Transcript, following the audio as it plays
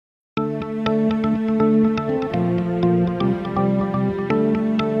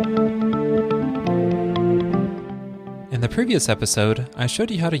previous episode, I showed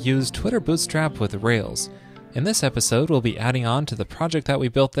you how to use Twitter Bootstrap with Rails. In this episode, we'll be adding on to the project that we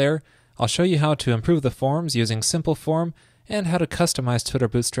built there. I'll show you how to improve the forms using Simple Form, and how to customize Twitter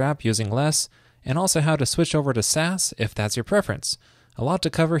Bootstrap using Less, and also how to switch over to Sass if that's your preference. A lot to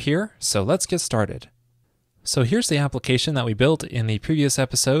cover here, so let's get started. So here's the application that we built in the previous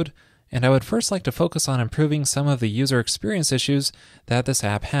episode, and I would first like to focus on improving some of the user experience issues that this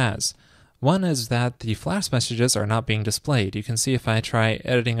app has. One is that the flash messages are not being displayed. You can see if I try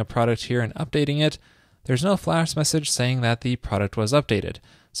editing a product here and updating it, there's no flash message saying that the product was updated.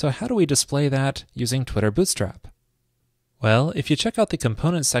 So how do we display that using Twitter Bootstrap? Well, if you check out the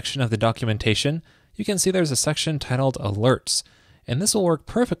components section of the documentation, you can see there's a section titled Alerts, and this will work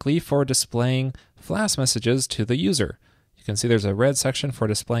perfectly for displaying flash messages to the user. You can see there's a red section for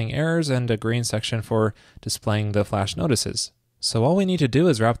displaying errors and a green section for displaying the flash notices. So all we need to do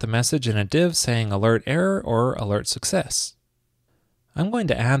is wrap the message in a div saying alert error or alert success. I'm going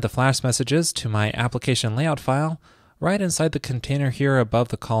to add the flash messages to my application layout file right inside the container here above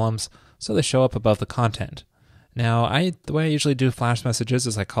the columns so they show up above the content. Now, the way I usually do flash messages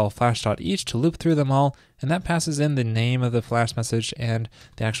is I call flash.each to loop through them all, and that passes in the name of the flash message and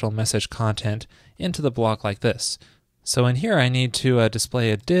the actual message content into the block like this. So in here I need to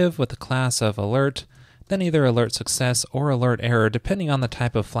display a div with the class of alert, then either alert success or alert error depending on the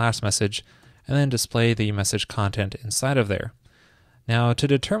type of flash message, and then display the message content inside of there. Now to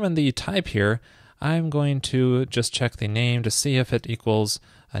determine the type here, I'm going to just check the name to see if it equals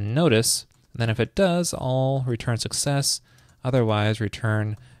a notice, and then if it does, I'll return success, otherwise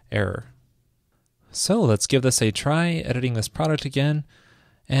return error. So let's give this a try, editing this product again,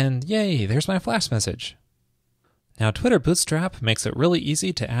 and yay, there's my flash message. Now Twitter Bootstrap makes it really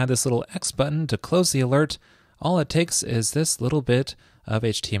easy to add this little X button to close the alert. All it takes is this little bit of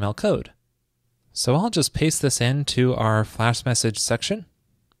HTML code. So I'll just paste this into our flash message section.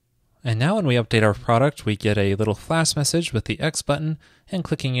 And now when we update our product, we get a little flash message with the X button, and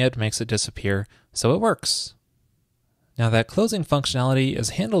clicking it makes it disappear, so it works. Now that closing functionality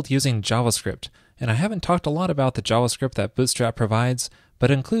is handled using JavaScript, and I haven't talked a lot about the JavaScript that Bootstrap provides,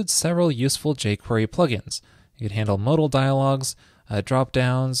 but includes several useful jQuery plugins. You can handle modal dialogues,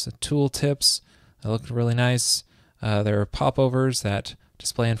 drop-downs, tool tips. They look really nice. There are popovers that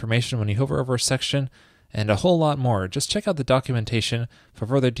display information when you hover over a section, and a whole lot more. Just check out the documentation for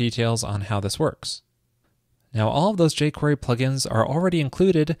further details on how this works. Now all of those jQuery plugins are already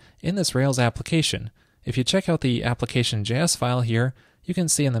included in this Rails application. If you check out the application.js file here, you can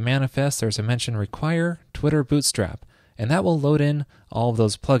see in the manifest there's a mention require Twitter Bootstrap, and that will load in all of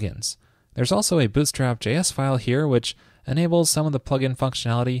those plugins. There's also a Bootstrap.js file here which enables some of the plugin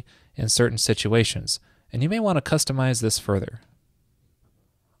functionality in certain situations, and you may want to customize this further.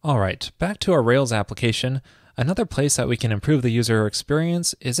 Alright, back to our Rails application. Another place that we can improve the user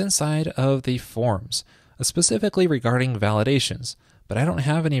experience is inside of the forms, specifically regarding validations, but I don't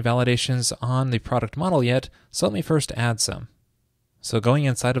have any validations on the product model yet, so let me first add some. So going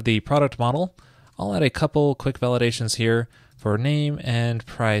inside of the product model, I'll add a couple quick validations here for name and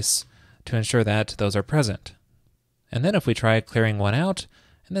price to ensure that those are present. And then if we try clearing one out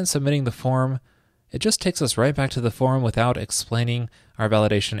and then submitting the form, it just takes us right back to the form without explaining our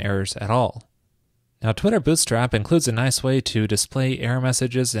validation errors at all. Now Twitter Bootstrap includes a nice way to display error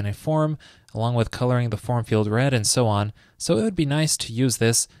messages in a form, along with coloring the form field red and so on, so it would be nice to use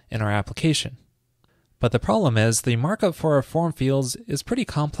this in our application. But the problem is the markup for our form fields is pretty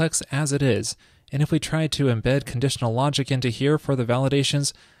complex as it is, and if we try to embed conditional logic into here for the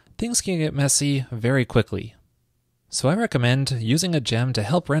validations, things can get messy very quickly. So I recommend using a gem to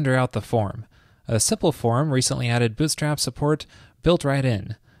help render out the form. A simple form recently added Bootstrap support built right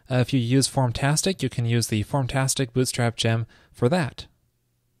in. If you use Formtastic, you can use the Formtastic Bootstrap gem for that.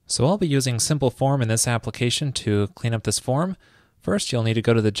 So I'll be using Simple Form in this application to clean up this form. First, you'll need to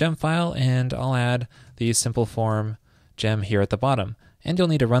go to the gem file, and I'll add the Simple Form gem here at the bottom. And you'll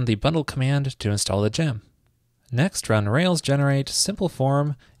need to run the bundle command to install the gem. Next, run Rails generate simple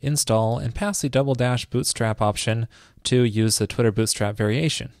form install and pass the -- bootstrap option to use the Twitter Bootstrap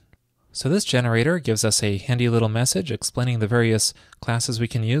variation. So this generator gives us a handy little message explaining the various classes we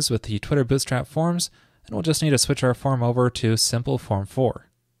can use with the Twitter Bootstrap forms, and we'll just need to switch our form over to simple form 4.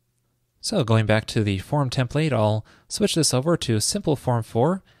 So going back to the form template, I'll switch this over to simple form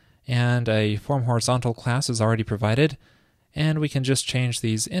 4, and a form horizontal class is already provided, and we can just change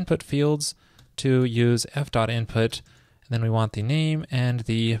these input fields to use f.input, and then we want the name and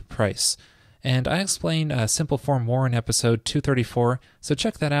the price. And I explained simple form more in episode 234, so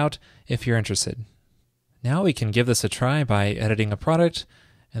check that out if you're interested. Now we can give this a try by editing a product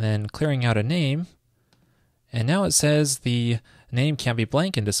and then clearing out a name, And now it says the name can't be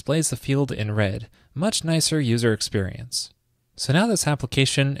blank and displays the field in red. Much nicer user experience. So now this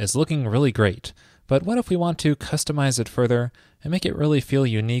application is looking really great, but what if we want to customize it further and make it really feel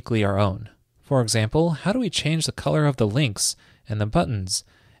uniquely our own? For example, how do we change the color of the links and the buttons,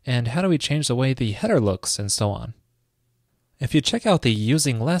 and how do we change the way the header looks, and so on? If you check out the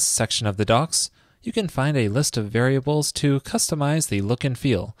Using Less section of the docs, you can find a list of variables to customize the look and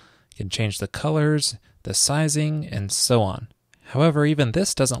feel. You can change the colors, the sizing, and so on. However, even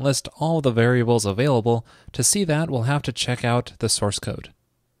this doesn't list all the variables available. To see that, we'll have to check out the source code.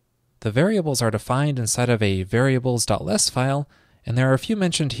 The variables are defined inside of a variables.less file, and there are a few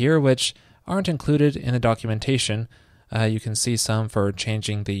mentioned here which aren't included in the documentation. You can see some for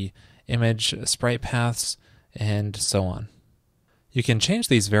changing the image sprite paths and so on. You can change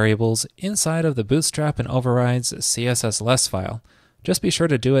these variables inside of the Bootstrap and Overrides CSS-less file. Just be sure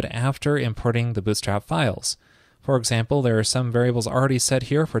to do it after importing the Bootstrap files. For example, there are some variables already set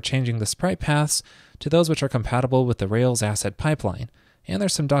here for changing the sprite paths to those which are compatible with the Rails asset pipeline. And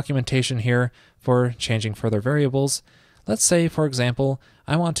there's some documentation here for changing further variables. Let's say, for example,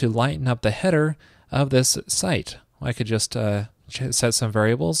 I want to lighten up the header of this site. I could just set some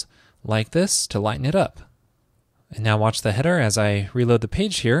variables like this to lighten it up. And now watch the header as I reload the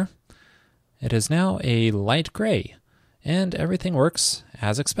page here. It is now a light gray, and everything works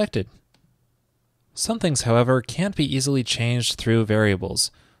as expected. Some things, however, can't be easily changed through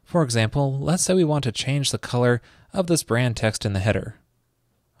variables. For example, let's say we want to change the color of this brand text in the header.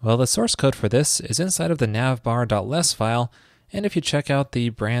 Well, the source code for this is inside of the navbar.less file, and if you check out the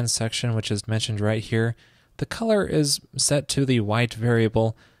brand section, which is mentioned right here, the color is set to the white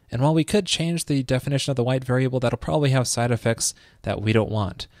variable, and while we could change the definition of the white variable, that'll probably have side effects that we don't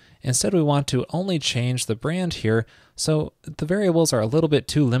want. Instead, we want to only change the brand here, so the variables are a little bit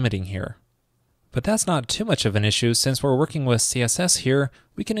too limiting here. But that's not too much of an issue. Since we're working with CSS here,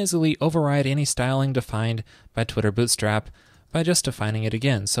 we can easily override any styling defined by Twitter Bootstrap by just defining it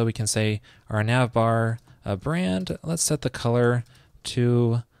again. So we can say our navbar brand, let's set the color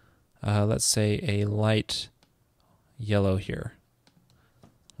to, let's say, a light yellow here,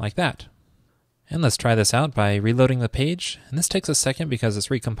 like that. And let's try this out by reloading the page. And this takes a second because it's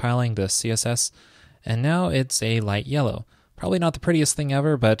recompiling the CSS, and now it's a light yellow. Probably not the prettiest thing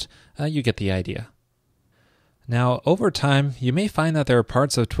ever, but you get the idea. Now, over time, you may find that there are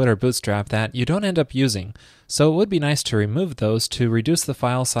parts of Twitter Bootstrap that you don't end up using, so it would be nice to remove those to reduce the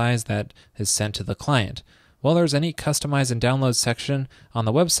file size that is sent to the client. Well, there's a neat Customize and Download section on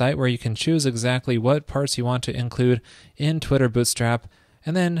the website where you can choose exactly what parts you want to include in Twitter Bootstrap,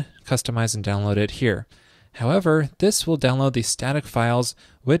 and then customize and download it here. However, this will download the static files,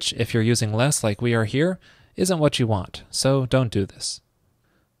 which, if you're using less like we are here, isn't what you want, so don't do this.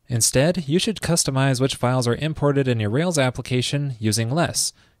 Instead, you should customize which files are imported in your Rails application using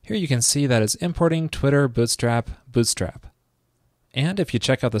less. Here you can see that it's importing Twitter Bootstrap. And if you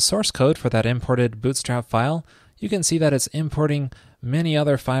check out the source code for that imported Bootstrap file, you can see that it's importing many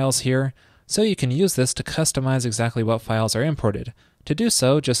other files here, so you can use this to customize exactly what files are imported. To do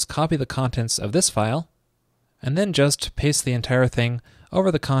so, just copy the contents of this file, and then just paste the entire thing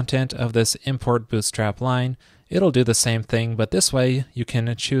over the content of this import Bootstrap line. It'll do the same thing, but this way you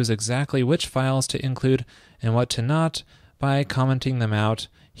can choose exactly which files to include and what to not by commenting them out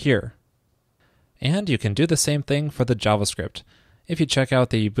here. And you can do the same thing for the JavaScript. If you check out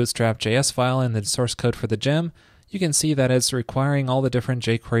the Bootstrap.js file in the source code for the gem, you can see that it's requiring all the different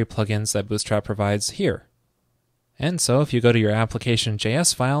jQuery plugins that Bootstrap provides here. And so if you go to your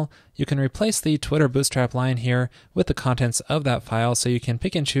application.js file, you can replace the Twitter Bootstrap line here with the contents of that file so you can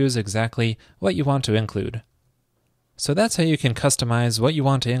pick and choose exactly what you want to include. So that's how you can customize what you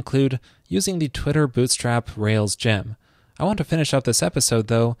want to include using the Twitter Bootstrap Rails gem. I want to finish up this episode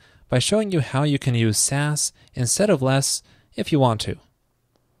though by showing you how you can use Sass instead of less if you want to.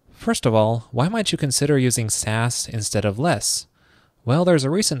 First of all, why might you consider using Sass instead of less? Well, there's a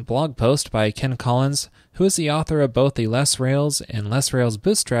recent blog post by Ken Collins, who is the author of both the Less Rails and Less Rails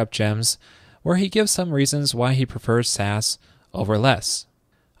Bootstrap gems, where he gives some reasons why he prefers Sass over less.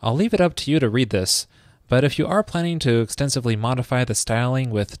 I'll leave it up to you to read this, but if you are planning to extensively modify the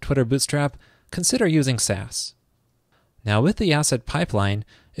styling with Twitter Bootstrap, consider using Sass. Now with the asset pipeline,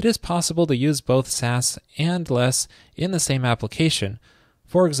 it is possible to use both Sass and less in the same application.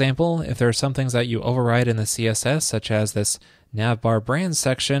 For example, if there are some things that you override in the CSS, such as this navbar brand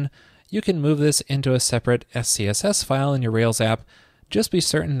section, you can move this into a separate SCSS file in your Rails app. Just be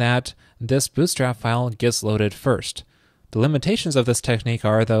certain that this Bootstrap file gets loaded first. The limitations of this technique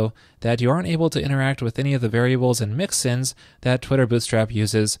are, though, that you aren't able to interact with any of the variables and mixins that Twitter Bootstrap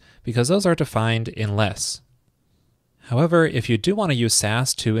uses because those are defined in less. However, if you do want to use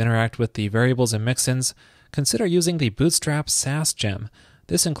Sass to interact with the variables and mixins, consider using the Bootstrap Sass gem.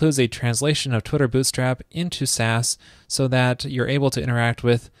 This includes a translation of Twitter Bootstrap into Sass so that you're able to interact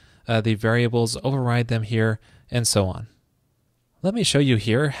with the variables, override them here, and so on. Let me show you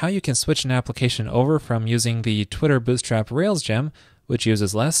here how you can switch an application over from using the Twitter Bootstrap Rails gem, which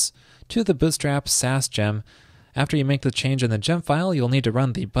uses less, to the Bootstrap Sass gem. After you make the change in the gem file, you'll need to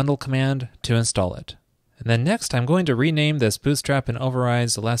run the bundle command to install it. And then next, I'm going to rename this Bootstrap and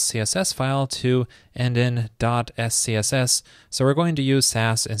overrides less CSS file to endin.scss, so we're going to use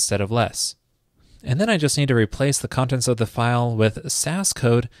Sass instead of less. And then I just need to replace the contents of the file with Sass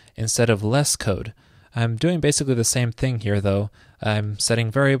code instead of less code. I'm doing basically the same thing here though. I'm setting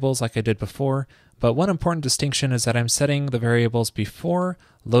variables like I did before, but one important distinction is that I'm setting the variables before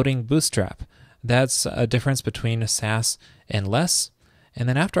loading Bootstrap. That's a difference between Sass and less. And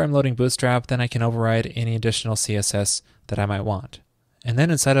then after I'm loading Bootstrap, then I can override any additional CSS that I might want. And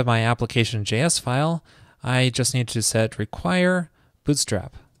then inside of my application.js file, I just need to set require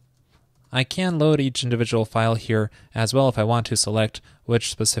Bootstrap. I can load each individual file here as well if I want to select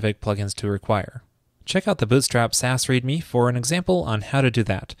which specific plugins to require. Check out the Bootstrap Sass README for an example on how to do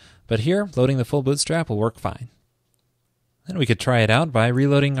that, but here, loading the full Bootstrap will work fine. Then we could try it out by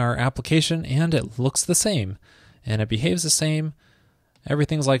reloading our application, and it looks the same, and it behaves the same.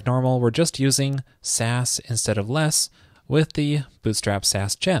 Everything's like normal. We're just using Sass instead of less with the Bootstrap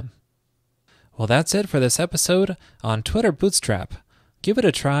Sass gem. Well, that's it for this episode on Twitter Bootstrap. Give it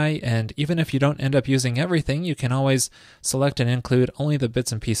a try, and even if you don't end up using everything, you can always select and include only the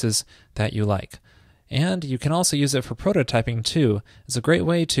bits and pieces that you like. And you can also use it for prototyping too. It's a great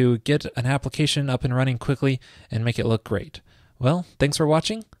way to get an application up and running quickly and make it look great. Well, thanks for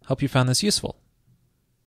watching. Hope you found this useful.